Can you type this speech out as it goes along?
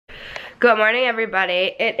Good morning,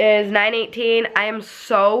 everybody. It is 9:18. I am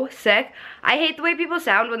so sick. I hate the way people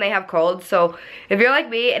sound when they have colds, so if you're like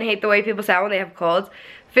me and hate the way people sound when they have colds,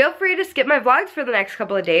 feel free to skip my vlogs for the next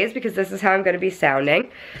couple of days because this is how I'm going to be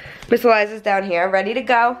sounding. Miss Eliza's down here, ready to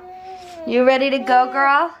go. You ready to go,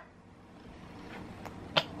 girl?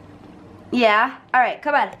 Yeah? Alright,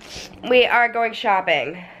 come on. We are going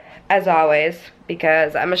shopping, as always,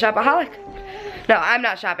 because I'm a shopaholic. No, I'm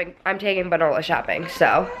not shopping. I'm taking Banola shopping,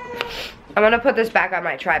 so I'm gonna put this back on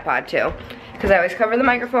my tripod too, because I always cover the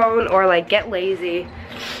microphone or like get lazy.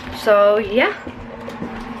 So yeah.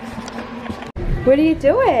 What are you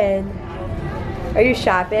doing? Are you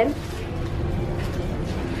shopping?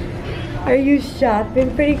 Are you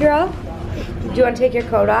shopping, pretty girl? Do you want to take your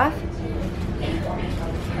coat off?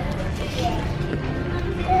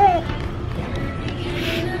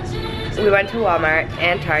 We went to Walmart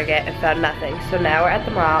and Target and found nothing. So now we're at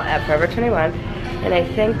the mall at Forever 21. And I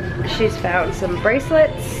think she's found some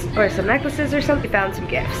bracelets or some necklaces or something. We found some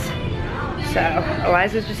gifts. So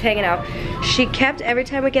Eliza's just hanging out. She kept, every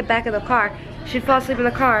time we get back in the car, she'd fall asleep in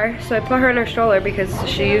the car. So I put her in her stroller because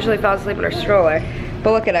she usually falls asleep in her stroller.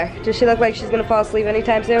 But look at her. Does she look like she's gonna fall asleep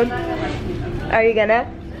anytime soon? Are you gonna?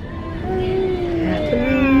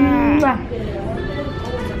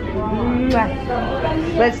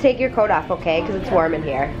 Let's take your coat off, okay? Because it's warm in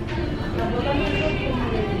here.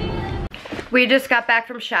 We just got back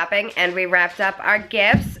from shopping and we wrapped up our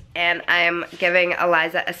gifts, and I'm giving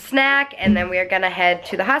Eliza a snack, and then we are gonna head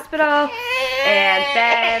to the hospital, and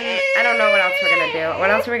then I don't know what else we're gonna do. What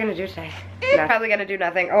else are we gonna do today? No, probably gonna do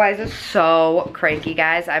nothing. Eliza's so cranky,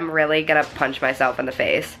 guys. I'm really gonna punch myself in the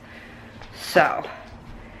face. So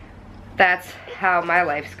that's how my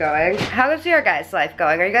life's going. How's your guys' life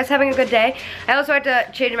going? Are you guys having a good day? I also had to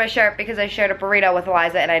change my shirt because I shared a burrito with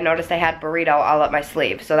Eliza and I noticed I had burrito all up my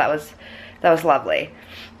sleeve. So that was lovely.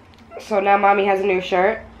 So now mommy has a new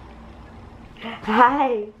shirt.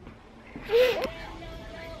 Hi.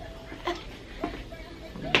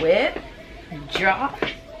 Whip, drop,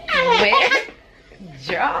 whip,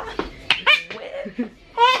 drop, whip,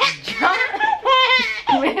 drop,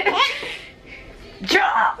 whip,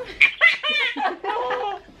 drop.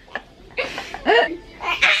 You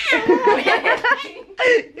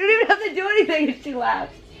don't even have to do anything if she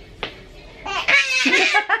laughs.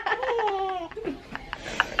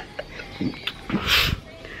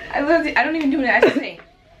 I don't even do it. I just say.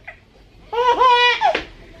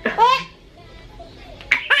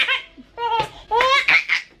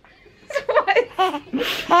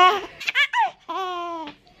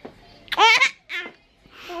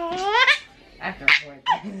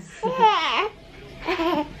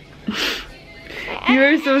 You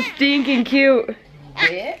are so stinking cute.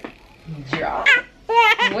 Whip, drop,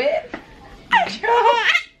 whip,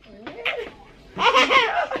 drop,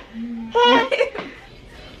 whip.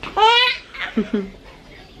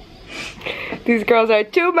 These girls are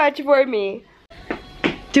too much for me.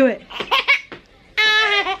 Do it.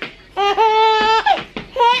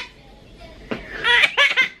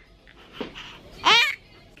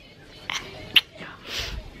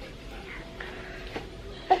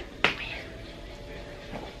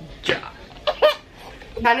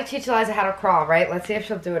 I'm trying to teach Eliza how to crawl, right? Let's see if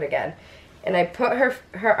she'll do it again. And I put her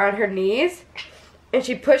on her knees, and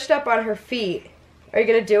she pushed up on her feet. Are you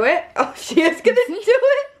gonna do it? Oh, she is gonna do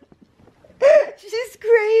it. She's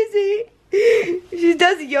crazy. She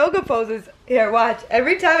does yoga poses. Here, watch.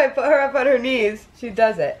 Every time I put her up on her knees, she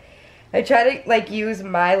does it. I try to like use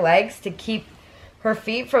my legs to keep her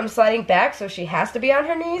feet from sliding back, so she has to be on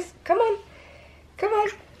her knees. Come on. Come on.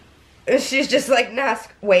 And she's just like, nah,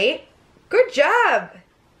 wait. Good job.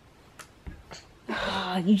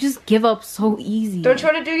 You just give up so easy. Don't you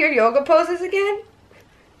want to do your yoga poses again?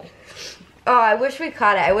 Oh, I wish we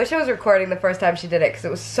caught it. I wish I was recording the first time she did it because it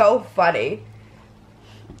was so funny.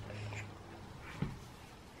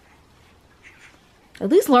 At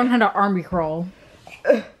least learn how to army crawl.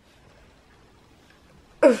 Good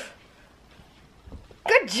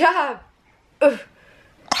job.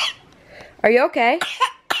 Are you okay?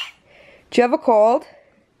 Do you have a cold?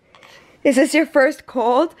 Is this your first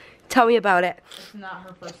cold? Tell me about it. It's not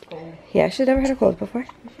her first cold. Yeah, she's never had a cold before.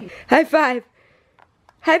 High five.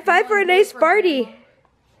 High five for a nice party.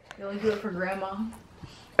 You only do it for grandma.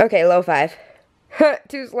 Okay, low five.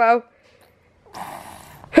 Too slow.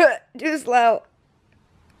 Too slow.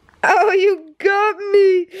 Oh, you got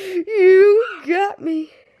me. You got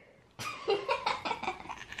me.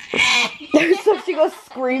 So she goes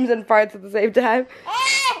screams and farts at the same time.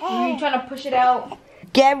 Are you trying to push it out?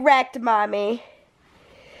 Get wrecked, mommy.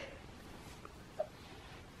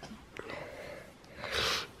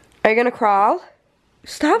 Are you gonna crawl?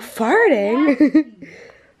 Stop farting.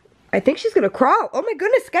 I think she's gonna crawl. Oh my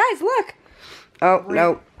goodness, guys, look. Oh,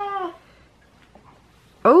 no.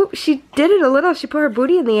 Oh, she did it a little. She put her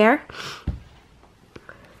booty in the air.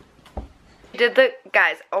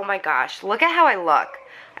 Guys, oh my gosh, look at how I look.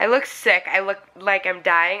 I look sick. I look like I'm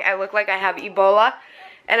dying. I look like I have Ebola.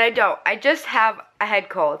 And I don't. I just have a head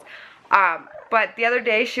cold. But the other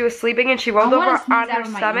day she was sleeping and she rolled over on her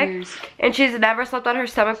stomach. And she's never slept on her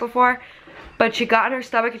stomach before. But she got on her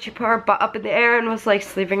stomach and she put her butt up in the air and was like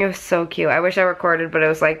sleeping. It was so cute. I wish I recorded, but it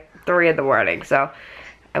was like 3 in the morning, so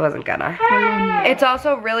I wasn't gonna. It's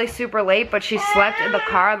also really super late, but she slept in the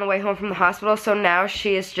car on the way home from the hospital, so now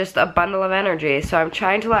she is just a bundle of energy. So I'm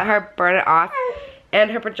trying to let her burn it off,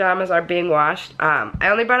 and her pajamas are being washed. I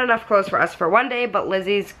only brought enough clothes for us for 1 day, but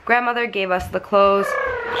Lizzie's grandmother gave us the clothes.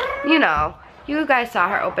 You know, you guys saw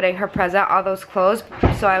her opening her present, all those clothes.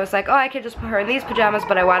 So I was like, oh, I could just put her in these pajamas,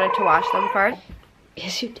 but I wanted to wash them first.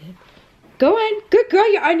 Yes, you did. Go on. Good girl,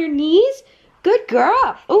 you're on your knees. Good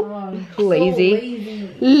girl. Oh, lazy.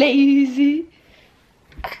 So lazy.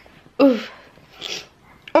 Oof.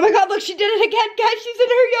 Oh my god, look, she did it again, guys. She's in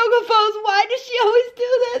her yoga pose. Why does she always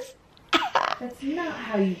do this? That's not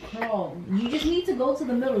how you crawl. You just need to go to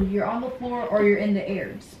the middle. You're on the floor or you're in the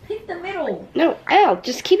air. Just pick the middle. No, Elle,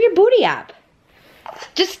 just keep your booty up.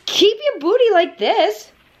 Just keep your booty like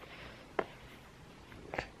this.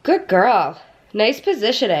 Good girl. Nice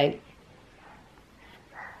positioning.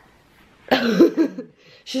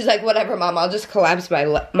 She's like, whatever, Mom, I'll just collapse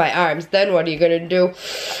my arms. Then what are you gonna do?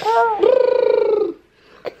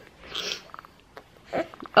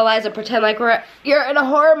 Eliza, pretend like you're in a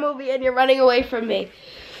horror movie and you're running away from me.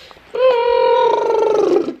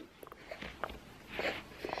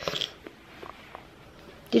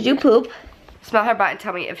 Did you poop? Smell her butt and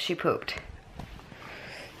tell me if she pooped.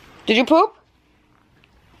 Did you poop?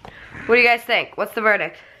 What do you guys think? What's the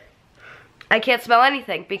verdict? I can't smell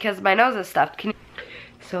anything because my nose is stuffed.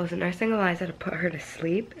 So I was nursing Eliza to put her to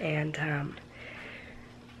sleep, and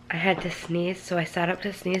I had to sneeze, so I sat up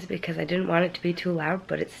to sneeze because I didn't want it to be too loud,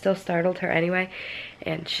 but it still startled her anyway.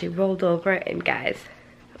 And she rolled over, and guys,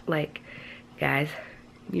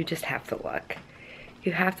 you just have to look.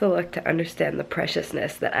 You have to look to understand the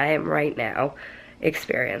preciousness that I am right now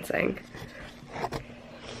experiencing.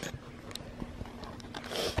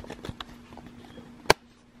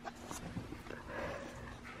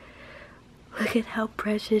 Look at how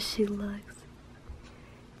precious she looks.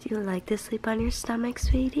 Do you like to sleep on your stomach,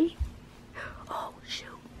 sweetie? Oh, shoot,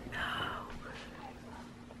 no.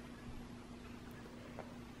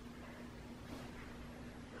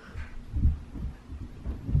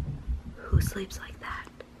 Who sleeps like that?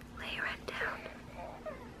 Lay your head down.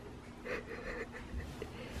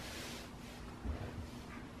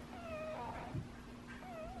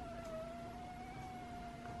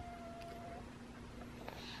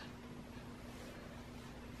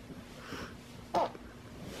 Oh.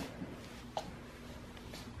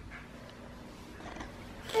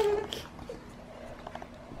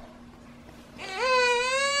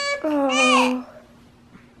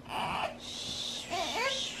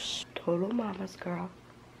 Total mama's girl.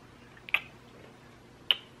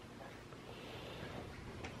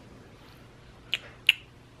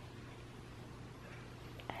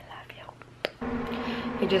 I love you.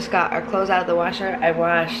 We just got our clothes out of the washer.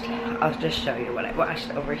 I'll just show you what I washed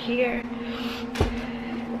over here.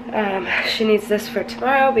 She needs this for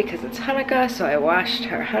tomorrow because it's Hanukkah, so I washed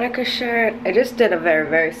her Hanukkah shirt. I just did a very,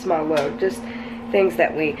 very small load, just things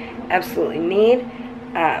that we absolutely need.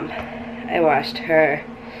 I washed her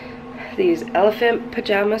these elephant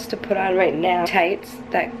pajamas to put on right now. Tights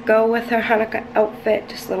that go with her Hanukkah outfit,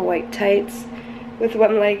 just little white tights with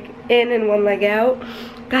one leg in and one leg out.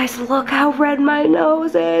 Guys, look how red my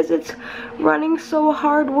nose is. It's running so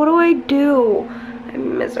hard. What do I do?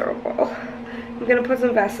 I'm miserable. I'm gonna put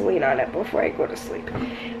some Vaseline on it before I go to sleep.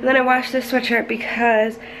 And then I washed this sweatshirt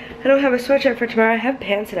because I don't have a sweatshirt for tomorrow. I have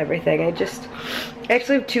pants and everything. I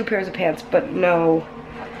actually have 2 pairs of pants, but no,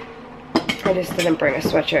 I just didn't bring a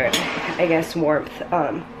sweatshirt. I guess warmth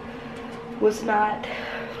was not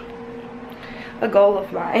a goal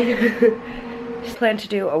of mine. Just plan to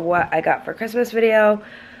do a what I got for Christmas video.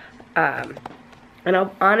 And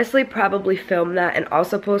I'll honestly probably film that and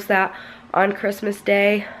also post that on Christmas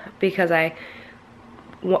Day because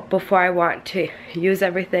before I want to use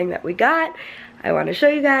everything that we got, I want to show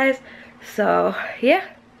you guys. So yeah,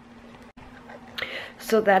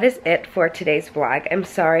 so that is it for today's vlog. I'm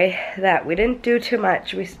sorry that we didn't do too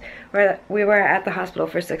much. We were at the hospital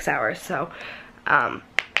for 6 hours, so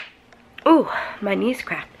ooh, my knee's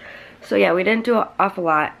cracked. So yeah, we didn't do an awful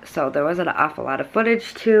lot, so there wasn't an awful lot of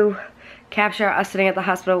footage to capture us sitting at the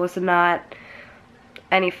hospital was not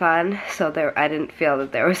any fun, so I didn't feel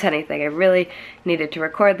that there was anything I really needed to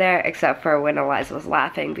record there, except for when Eliza was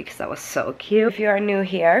laughing because that was so cute. If you are new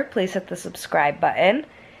here, please hit the subscribe button.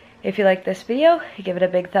 If you like this video, give it a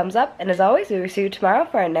big thumbs up, and as always, we will see you tomorrow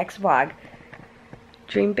for our next vlog.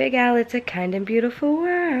 Dream big, Al, it's a kind and beautiful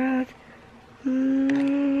world.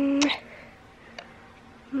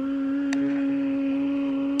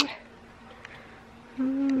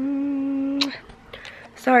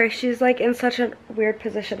 Sorry, she's like in such a weird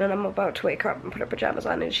position and I'm about to wake her up and put her pajamas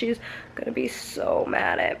on and she's gonna be so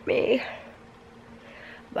mad at me.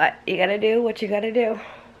 But you gotta do what you gotta do.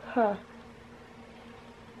 Huh.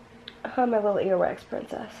 Huh, my little earwax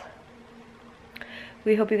princess.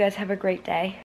 We hope you guys have a great day.